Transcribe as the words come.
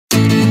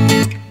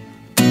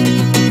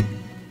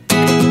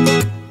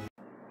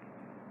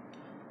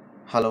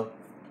Hello,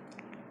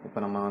 இப்போ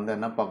நம்ம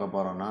என்ன பார்க்க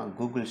போகிறோம்னா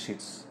Google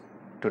sheets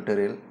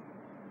tutorial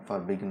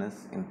for beginners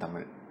in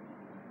Tamil.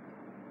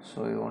 So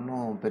இது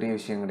ஒன்றும் பெரிய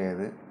விஷயம்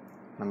கிடையாது.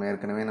 நம்ம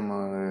ஏற்கனவே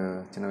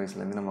சின்ன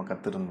வயசுலேருந்து நம்ம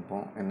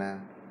கற்றுருந்துப்போம். என்ன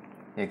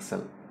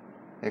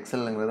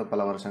எக்ஸல்ங்கிறது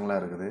பல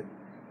வருஷங்களாக இருக்குது.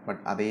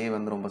 பட் அதையே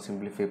ரொம்ப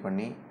சிம்பிளிஃபை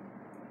பண்ணி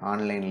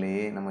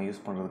ஆன்லைன்லேயே நம்ம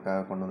யூஸ்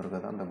பண்ணுறதுக்காக கொண்டு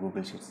வந்திருக்கிறது தான் அந்த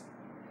கூகுள் ஷீட்ஸ்.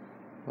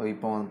 ஸோ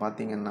இப்போ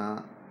பார்த்திங்கன்னா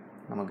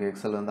நமக்கு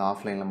எக்ஸல்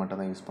ஆஃப்லைனில்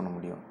மட்டும் தான் யூஸ் பண்ண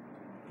முடியும்.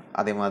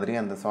 அதே மாதிரி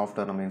அந்த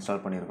சாஃப்ட்வேர் நம்ம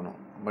இன்ஸ்டால் பண்ணியிருக்கணும்.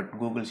 பட்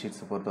கூகுள்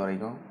ஷீட்ஸை பொறுத்த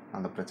வரைக்கும்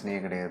அந்த பிரச்சனையே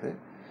கிடையாது.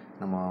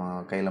 நம்ம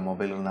கையில்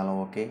மொபைல் இருந்தாலும்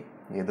ஓகே,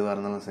 எதுவாக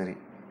இருந்தாலும் சரி,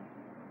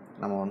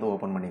 நம்ம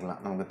ஓப்பன்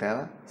பண்ணிக்கலாம். நமக்கு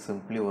தேவை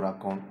சிம்பிளி ஒரு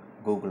அக்கௌண்ட்,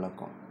 கூகுள்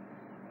அக்கௌண்ட்.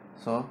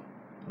 ஸோ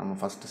நம்ம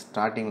ஃபஸ்ட்டு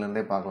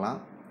ஸ்டார்டிங்லேருந்தே பார்க்கலாம்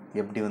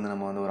எப்படி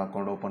நம்ம ஒரு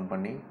அக்கௌண்ட் ஓப்பன்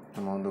பண்ணி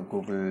நம்ம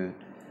கூகுள்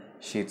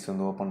ஷீட்ஸ்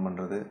ஓப்பன்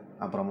பண்ணுறது.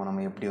 அப்புறமா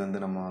நம்ம எப்படி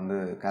நம்ம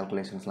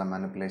கால்குலேஷன்ஸ்லாம்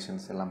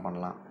மேனிப்புலேஷன்ஸ் எல்லாம்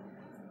பண்ணலாம்.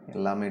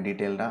 எல்லாமே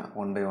டீட்டெயில்டாக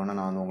ஒன் பை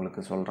ஒன்னாக நான்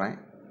உங்களுக்கு சொல்கிறேன்.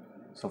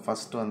 ஸோ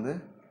ஃபஸ்ட்டு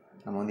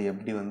நம்ம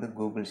எப்படி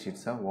கூகுள்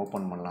ஷீட்ஸை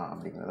ஓப்பன் பண்ணலாம்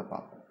அப்படிங்கிறத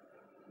பார்ப்போம்.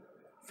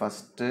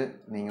 ஃபஸ்ட்டு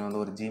நீங்கள்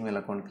ஒரு ஜிமெயில்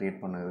அக்கௌண்ட்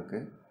க்ரியேட் பண்ணதுக்கு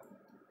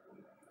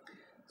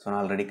ஸோ நான்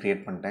ஆல்ரெடி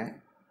க்ரியேட் பண்ணிட்டேன்.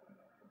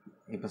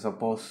 இப்போ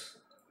சப்போஸ்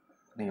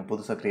நீங்கள்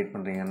புதுசாக க்ரியேட்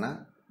பண்ணுறீங்கன்னா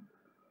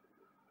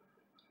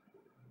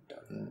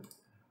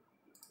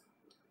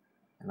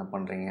என்ன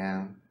பண்ணுறீங்க,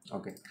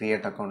 ஓகே,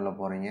 க்ரியேட் அக்கௌண்ட்டில்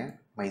போகிறீங்க,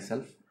 மை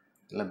செல்ஃப்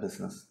இல்லை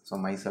business.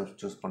 So my self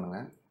choose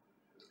பண்ணுங்கள்.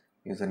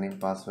 யூசர்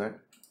நேம், பாஸ்வேர்ட்,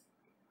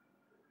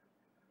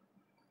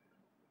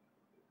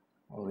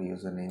 ஒரு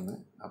யூசர் நேமு,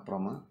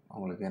 அப்புறமா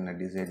உங்களுக்கு என்ன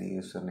டிசைட்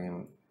யூசர் நேம்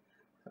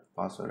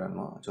பாஸ்வேர்டு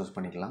வேணுமோ சூஸ்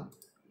பண்ணிக்கலாம்.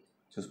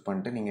 சூஸ்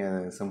பண்ணிட்டு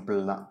நீங்கள்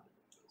சிம்பிள் தான்.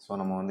 ஸோ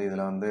நம்ம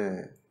இதில்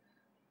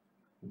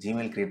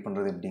ஜிமெயில் க்ரியேட்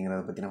பண்ணுறது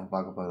எப்படிங்கிறத பற்றி நம்ம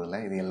பார்க்க போகிறதில்ல.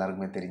 இது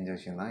எல்லாருக்குமே தெரிஞ்ச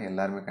விஷயம் தான்.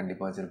 எல்லாருமே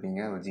கண்டிப்பாக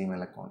வச்சுருப்பீங்க ஒரு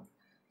ஜிமெயில் அக்கௌண்ட்.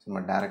 ஸோ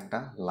நம்ம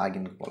டேரெக்டாக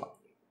லாகின்க்கு போகலாம்.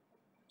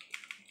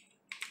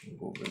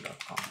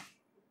 google.com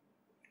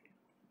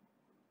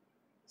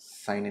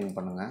சைன்இன்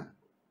பண்ணுங்கள்.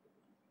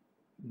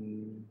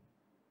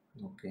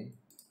 Okay,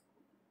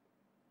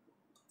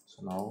 so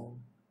now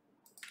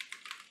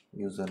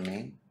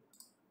username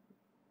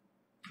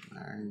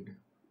and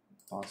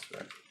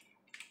password.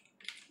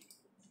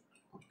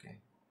 Okay,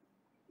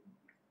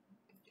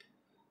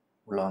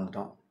 உள்ளே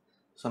வந்துட்டோம்.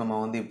 ஸோ நம்ம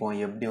இப்போ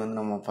எப்படி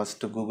நம்ம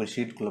ஃபஸ்ட்டு கூகுள்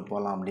ஷீட்குள்ளே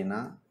போகலாம் அப்படின்னா,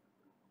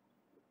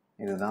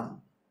 இதுதான்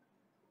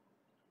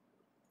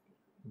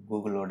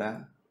கூகுளோட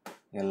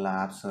எல்லா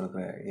ஆப்ஸும்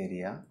இருக்கிற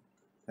ஏரியா.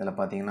 இதில்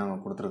பார்த்தீங்கன்னா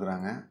அவங்க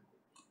கொடுத்துருக்குறாங்க,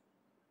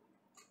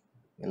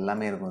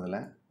 எல்லாமே இருக்கும்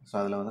இதில். ஸோ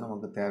அதில்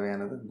நமக்கு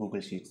தேவையானது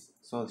கூகுள் ஷீட்ஸ்.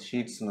 ஸோ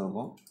ஷீட்ஸ்னு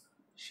இருக்கும்,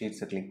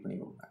 ஷீட்ஸை கிளிக்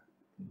பண்ணிக்கோங்க.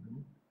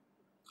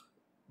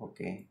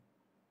 ஓகே,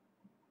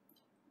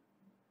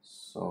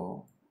 ஸோ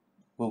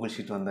கூகுள்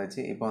ஷீட்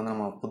வந்தாச்சு. இப்போ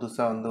நம்ம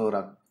புதுசாக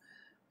ஒரு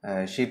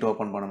ஷீட்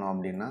ஓப்பன் பண்ணணும்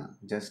அப்படின்னா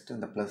ஜஸ்ட்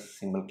இந்த ப்ளஸ்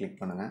சிம்பிள் கிளிக்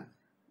பண்ணுங்கள்,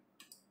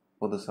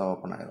 புதுசாக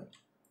ஓப்பன் ஆகிடும்.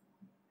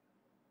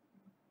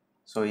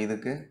 ஸோ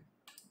இதுக்கு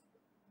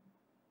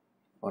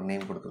ஒரு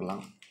நேம்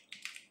கொடுத்துக்கலாம்,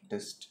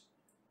 டெஸ்ட்.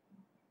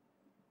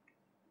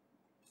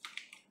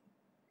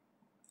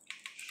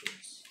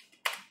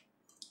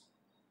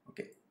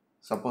 ஓகே,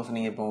 சப்போஸ்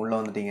நீங்கள் இப்போ உள்ளே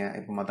வந்துட்டீங்க.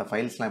 இப்போ மற்ற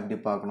ஃபைல்ஸ்லாம் எப்படி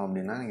பார்க்கணும்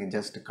அப்படின்னா நீங்கள்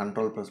ஜஸ்ட்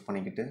கண்ட்ரோல் ப்ரெஸ்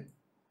பண்ணிக்கிட்டு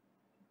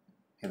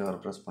இதை ஒரு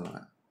ப்ரெஸ்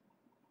பண்ணுங்கள்.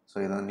 ஸோ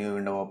இது நியூ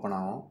விண்டோ ஓப்பன்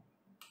ஆகும்.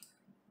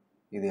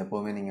 இது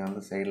எப்போவுமே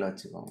நீங்கள் சைடில்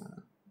வச்சுக்கோங்க.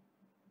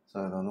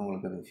 ஸோ இது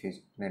உங்களுக்கு இது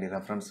பின்னாடி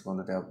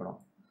ரெஃபரன்ஸுக்கு தேவைப்படும்.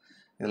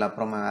 இதில்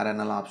அப்புறமா வேறு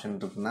என்னெல்லாம் ஆப்ஷன்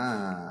இருக்குன்னா,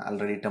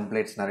 ஆல்ரெடி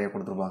டெம்ப்ளேட்ஸ் நிறைய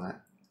கொடுத்துருப்பாங்க.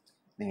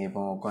 நீங்கள்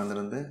இப்போ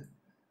உட்காந்துருந்து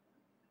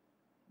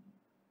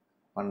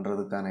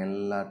பண்ணுறதுக்கான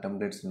எல்லா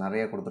டெம்ப்ளேட்ஸ்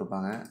நிறைய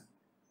கொடுத்துருப்பாங்க.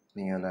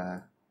 நீங்கள்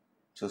அதில்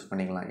சூஸ்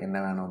பண்ணிக்கலாம் என்ன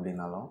வேணும்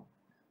அப்படின்னாலும்.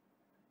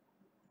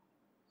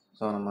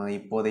 ஸோ நம்ம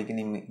இப்போதைக்கு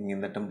நீங்கள்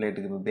இந்த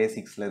டெம்ப்ளேட்டுக்கு இப்போ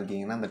பேசிக்ஸில்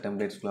இருக்கீங்கன்னா அந்த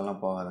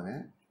டெம்ப்ளேட்ஸ்குள்ளெல்லாம் போகாதுங்க.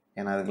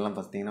 ஏன்னா அதுக்கெல்லாம்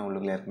பார்த்தீங்கன்னா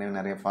உங்களுக்கு ஏற்கனவே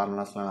நிறைய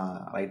ஃபார்முலாஸ்லாம்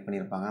ரைட்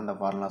பண்ணியிருப்பாங்க. அந்த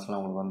ஃபார்முலாஸ்லாம்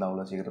உங்களுக்கு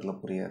அவ்வளோ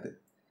சீக்கிரத்தில் புரியாது.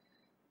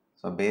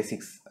 ஸோ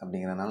பேசிக்ஸ்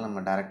அப்படிங்கிறனால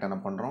நம்ம டேரெக்டாக என்ன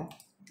பண்ணுறோம்,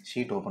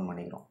 ஷீட் ஓப்பன்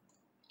பண்ணிக்கிறோம்.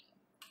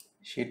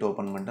 ஷீட்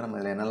ஓப்பன் பண்ணிட்டு நம்ம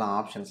இதில் என்னெல்லாம்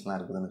ஆப்ஷன்ஸ்லாம்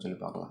இருக்குதுன்னு சொல்லி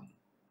பார்க்கலாம்.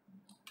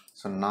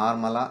 ஸோ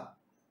நார்மலாக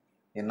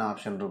என்ன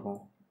ஆப்ஷன் இருக்கும்,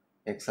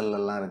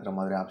 எக்ஸல்லாம் இருக்கிற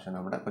மாதிரி ஆப்ஷனை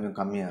விட கொஞ்சம்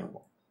கம்மியாக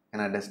இருக்கும்.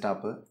 ஏன்னா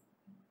டெஸ்க்டாப்பு,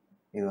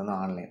 இது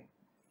ஆன்லைன்.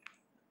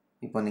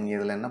 இப்போ நீங்கள்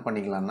இதில் என்ன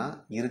பண்ணிக்கலாம்னா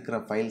இருக்கிற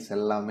ஃபைல்ஸ்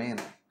எல்லாமே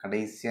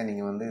கடைசியாக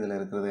நீங்கள் இதில்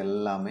இருக்கிறது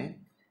எல்லாமே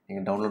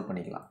நீங்கள் டவுன்லோட்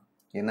பண்ணிக்கலாம்.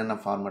 என்னென்ன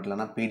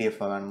ஃபார்மேட்லனா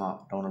பிடிஎஃபாக வேணுமா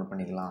டவுன்லோட்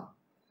பண்ணிக்கலாம்,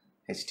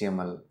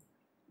 HTML,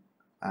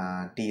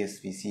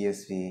 TSV,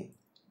 CSV,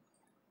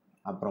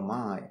 அப்புறமா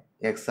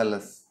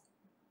XLS,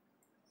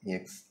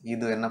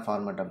 இது என்ன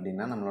ஃபார்மேட்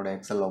அப்படின்னா நம்மளோட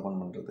எக்ஸல் ஓப்பன்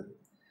பண்ணுறதுக்கு.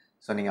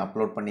 ஸோ நீங்கள்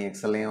அப்லோட் பண்ணி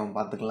எக்ஸல்லையும்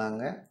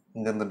பார்த்துக்கலாங்க,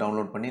 இங்கேருந்து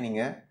டவுன்லோட் பண்ணி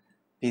நீங்கள்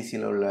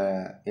பிசியில் உள்ள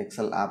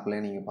எக்ஸல்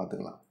ஆப்லேயும் நீங்கள்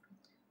பார்த்துக்கலாம்.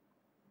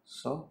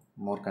 ஸோ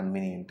மோர்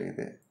கன்வீனியன்ட்டு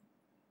இது.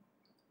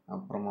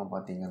 அப்புறமா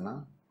பார்த்திங்கன்னா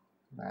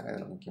வேறு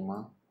இதில்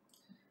முக்கியமாக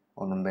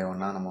ஒன் பை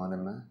ஒன்னாக நம்ம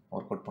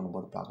ஒர்க் அவுட்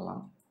பண்ணும்போது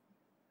பார்க்கலாம்.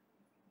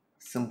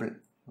 சிம்பிள்,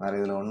 வேறு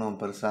இதில் ஒன்றும்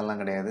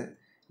பெருசாலாம் கிடையாது.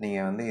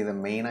 நீங்கள் இதை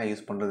மெயினாக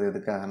யூஸ் பண்ணுறது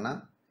எதுக்காகனா,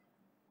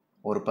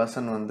 ஒரு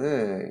பர்சன்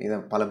இதை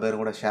பல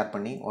பேர் கூட ஷேர்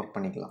பண்ணி ஒர்க்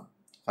பண்ணிக்கலாம்.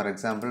 ஃபார்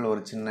எக்ஸாம்பிள்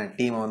ஒரு சின்ன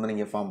டீமை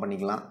நீங்கள் ஃபார்ம்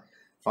பண்ணிக்கலாம்.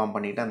 ஃபார்ம்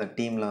பண்ணிவிட்டு அந்த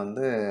டீமில்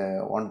வந்து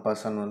ஒன்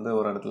பர்சன் வந்து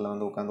ஒரு இடத்துல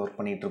வந்து உட்காந்து ஒர்க்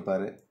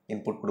பண்ணிகிட்ருப்பார்,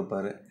 இன்புட்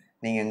கொடுப்பாரு.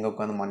 நீங்கள் எங்கே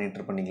உட்காந்து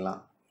மானிட்டர் பண்ணிக்கலாம்.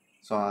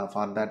 ஸோ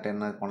ஃபார் தேட்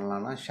என்ன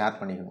பண்ணலான்னா ஷேர்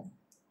பண்ணிக்கணும்.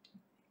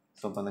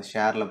 ஸோ இப்போ அந்த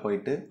ஷேரில்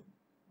போயிட்டு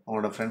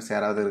உங்களோட ஃப்ரெண்ட்ஸ்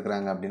யாராவது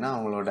இருக்கிறாங்க அப்படின்னா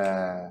அவங்களோட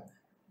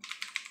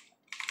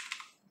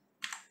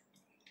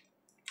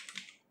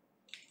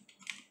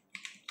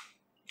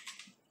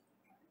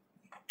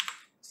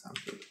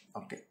sample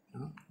okay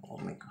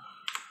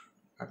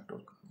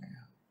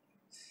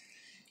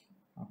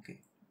okay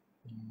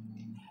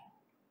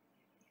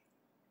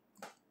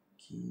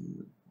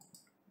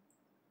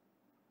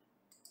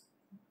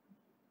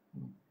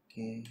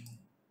okay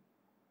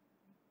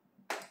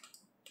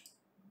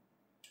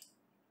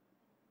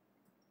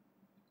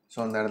so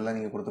அந்த இடத்துல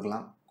நீங்கள்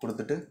கொடுத்துக்கலாம்.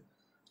 கொடுத்துட்டு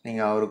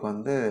நீங்கள் அவருக்கு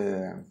வந்து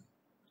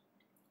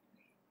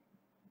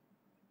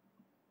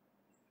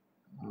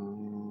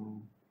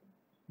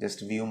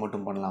ஜஸ்ட் வியூ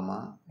மட்டும் பண்ணலாமா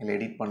இல்லை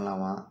எடிட்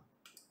பண்ணலாமா?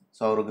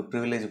 ஸோ அவருக்கு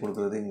ப்ரிவிலேஜ்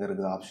கொடுக்குறது இங்கே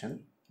இருக்குது ஆப்ஷன்.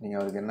 நீங்கள்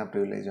அவருக்கு என்ன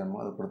ப்ரிவிலேஜ்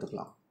வேணுமோ அதை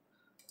கொடுத்துக்கலாம்.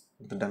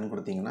 கொடுத்து டன்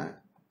கொடுத்தீங்கன்னா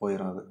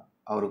போயிடும். அது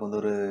அவருக்கு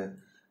வந்து ஒரு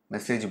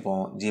மெசேஜ்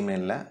போகும்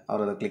ஜிமெயிலில்.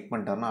 அவர் அதை கிளிக்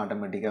பண்ணிட்டாருன்னா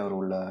ஆட்டோமேட்டிக்காக அவர்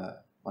உள்ளே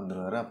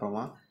வந்துடுவார்.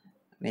 அப்புறமா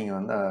நீங்கள்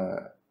வந்து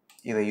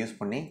இதை யூஸ்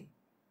பண்ணி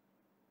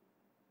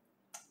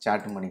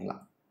சேட்டும்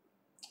பண்ணிக்கலாம்.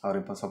 அவர்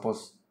இப்போ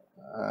சப்போஸ்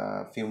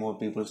ஃபியூ மோர்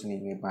பீப்புள்ஸ்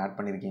நீங்கள் இப்போ ஆட்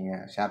பண்ணியிருக்கீங்க,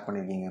 ஷேர்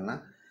பண்ணியிருக்கீங்கன்னா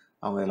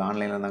அவங்க இதில்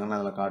ஆன்லைனில் இருந்தாங்கன்னா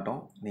அதில்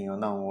காட்டும். நீங்கள்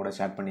வந்து அவங்க கூட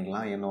ஷேர்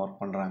பண்ணிக்கலாம், என்ன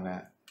ஒர்க் பண்ணுறாங்க.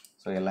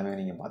 ஸோ எல்லாமே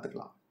நீங்கள்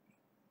பார்த்துக்கலாம்.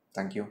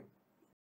 தேங்க்யூ.